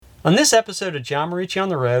On this episode of John Marucci on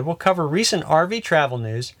the Road, we'll cover recent RV travel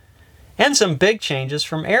news and some big changes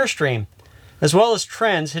from Airstream, as well as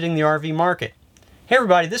trends hitting the RV market. Hey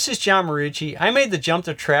everybody, this is John Marucci. I made the jump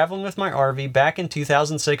to traveling with my RV back in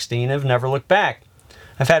 2016 and have never looked back.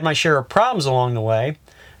 I've had my share of problems along the way,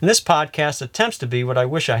 and this podcast attempts to be what I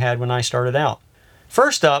wish I had when I started out.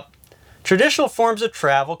 First up, traditional forms of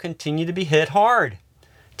travel continue to be hit hard.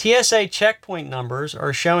 TSA checkpoint numbers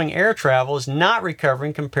are showing air travel is not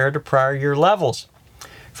recovering compared to prior year levels.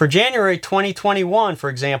 For January 2021, for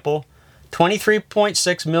example,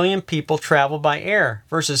 23.6 million people traveled by air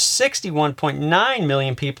versus 61.9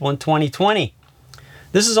 million people in 2020.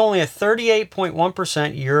 This is only a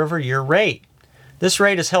 38.1% year-over-year rate. This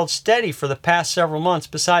rate has held steady for the past several months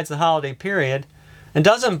besides the holiday period and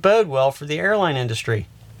doesn't bode well for the airline industry.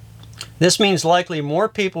 This means likely more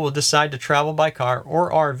people will decide to travel by car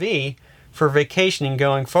or RV for vacationing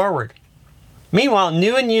going forward. Meanwhile,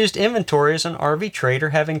 new and used inventories on RV Trader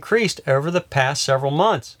have increased over the past several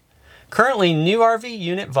months. Currently, new RV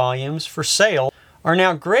unit volumes for sale are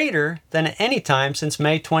now greater than at any time since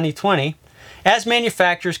May 2020 as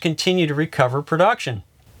manufacturers continue to recover production.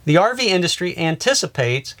 The RV industry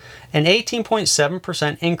anticipates an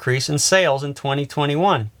 18.7% increase in sales in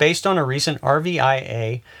 2021 based on a recent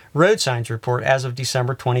RVIA road signs report as of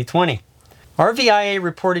December 2020. RVIA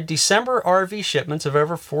reported December RV shipments of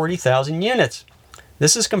over 40,000 units.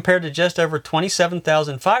 This is compared to just over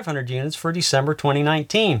 27,500 units for December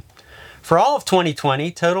 2019. For all of 2020,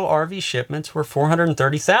 total RV shipments were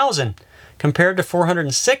 430,000 compared to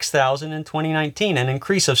 406,000 in 2019, an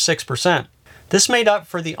increase of 6%. This made up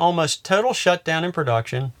for the almost total shutdown in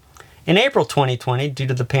production in April 2020 due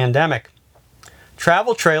to the pandemic.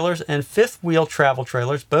 Travel trailers and fifth-wheel travel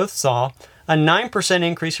trailers both saw a 9%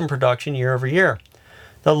 increase in production year over year.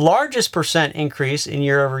 The largest percent increase in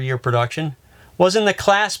year-over-year production was in the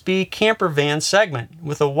Class B camper van segment,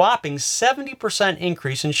 with a whopping 70%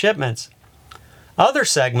 increase in shipments. Other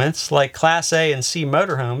segments, like Class A and C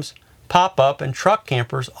motorhomes, pop-up, and truck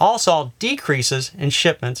campers, all saw decreases in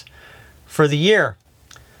shipments for the year.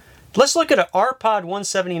 Let's look at an RPod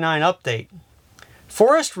 179 update.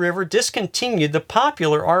 Forest River discontinued the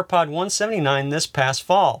popular RPod 179 this past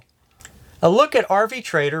fall. A look at RV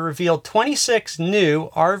Trader revealed 26 new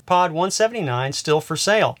RPod 179 still for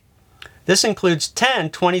sale. This includes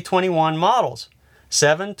 10 2021 models,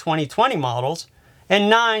 7 2020 models, and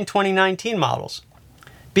 9 2019 models.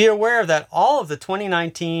 Be aware that all of the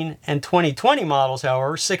 2019 and 2020 models,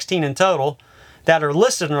 however, 16 in total, that are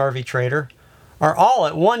listed on RV Trader are all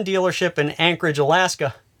at one dealership in Anchorage,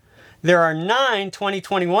 Alaska. There are 9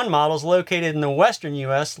 2021 models located in the western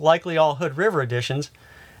U.S., likely all Hood River editions,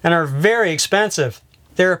 and are very expensive.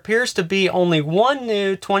 There appears to be only one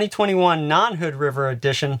new 2021 non-Hood River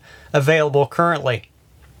edition available currently.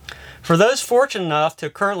 For those fortunate enough to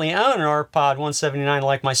currently own an RPod 179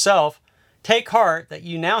 like myself, take heart that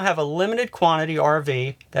you now have a limited quantity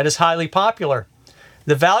RV that is highly popular.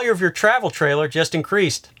 The value of your travel trailer just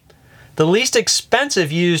increased. The least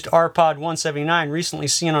expensive used RPod 179 recently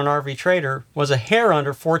seen on RV Trader was a hair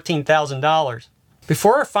under $14,000.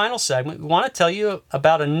 Before our final segment, we want to tell you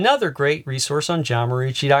about another great resource on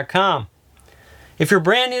johnmarucci.com. If you're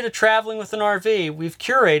brand new to traveling with an RV, we've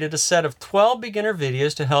curated a set of 12 beginner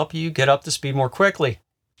videos to help you get up to speed more quickly.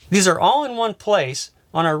 These are all in one place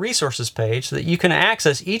on our resources page so that you can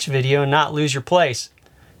access each video and not lose your place.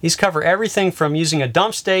 These cover everything from using a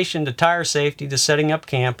dump station to tire safety to setting up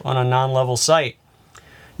camp on a non-level site.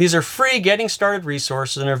 These are free getting started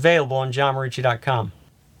resources and are available on johnmarucci.com.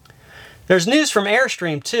 There's news from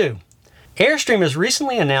Airstream too. Airstream has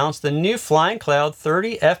recently announced the new Flying Cloud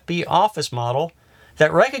 30 FB office model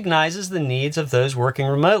that recognizes the needs of those working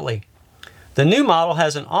remotely. The new model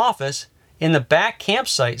has an office in the back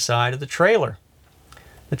campsite side of the trailer.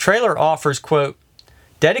 The trailer offers, quote,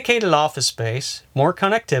 dedicated office space, more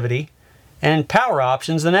connectivity, and power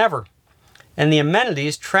options than ever, and the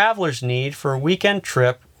amenities travelers need for a weekend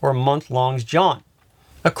trip or month-long jaunt.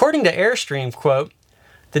 According to Airstream, quote,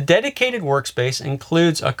 the dedicated workspace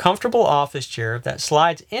includes a comfortable office chair that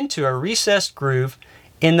slides into a recessed groove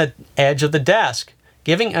in the edge of the desk,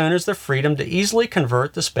 giving owners the freedom to easily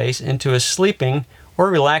convert the space into a sleeping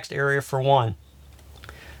or relaxed area for one.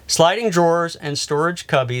 Sliding drawers and storage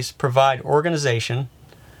cubbies provide organization,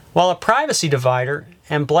 while a privacy divider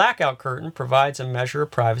and blackout curtain provides a measure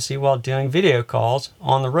of privacy while doing video calls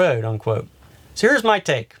on the road, unquote. So here's my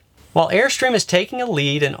take. While Airstream is taking a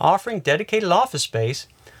lead in offering dedicated office space,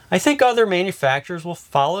 I think other manufacturers will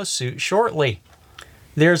follow suit shortly.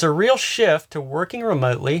 There's a real shift to working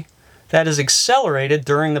remotely that is accelerated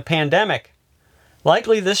during the pandemic.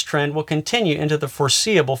 Likely this trend will continue into the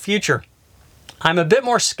foreseeable future. I'm a bit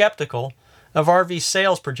more skeptical of RV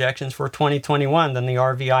sales projections for 2021 than the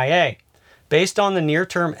RVIA, based on the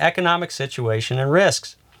near-term economic situation and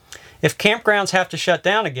risks. If campgrounds have to shut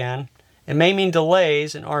down again, it may mean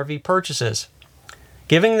delays in RV purchases.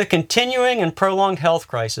 Given the continuing and prolonged health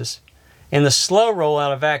crisis and the slow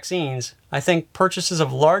rollout of vaccines, I think purchases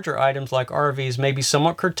of larger items like RVs may be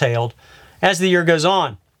somewhat curtailed as the year goes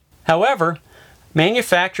on. However,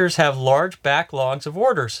 manufacturers have large backlogs of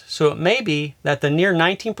orders, so it may be that the near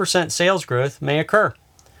 19% sales growth may occur.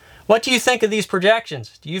 What do you think of these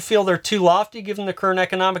projections? Do you feel they're too lofty given the current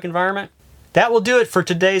economic environment? That will do it for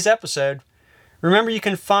today's episode. Remember, you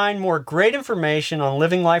can find more great information on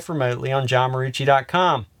living life remotely on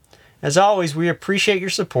johnmarucci.com. As always, we appreciate your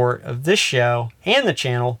support of this show and the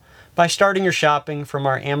channel by starting your shopping from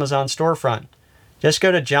our Amazon storefront. Just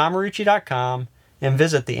go to johnmarucci.com and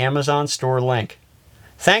visit the Amazon store link.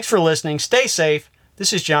 Thanks for listening. Stay safe.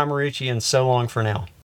 This is John Marucci, and so long for now.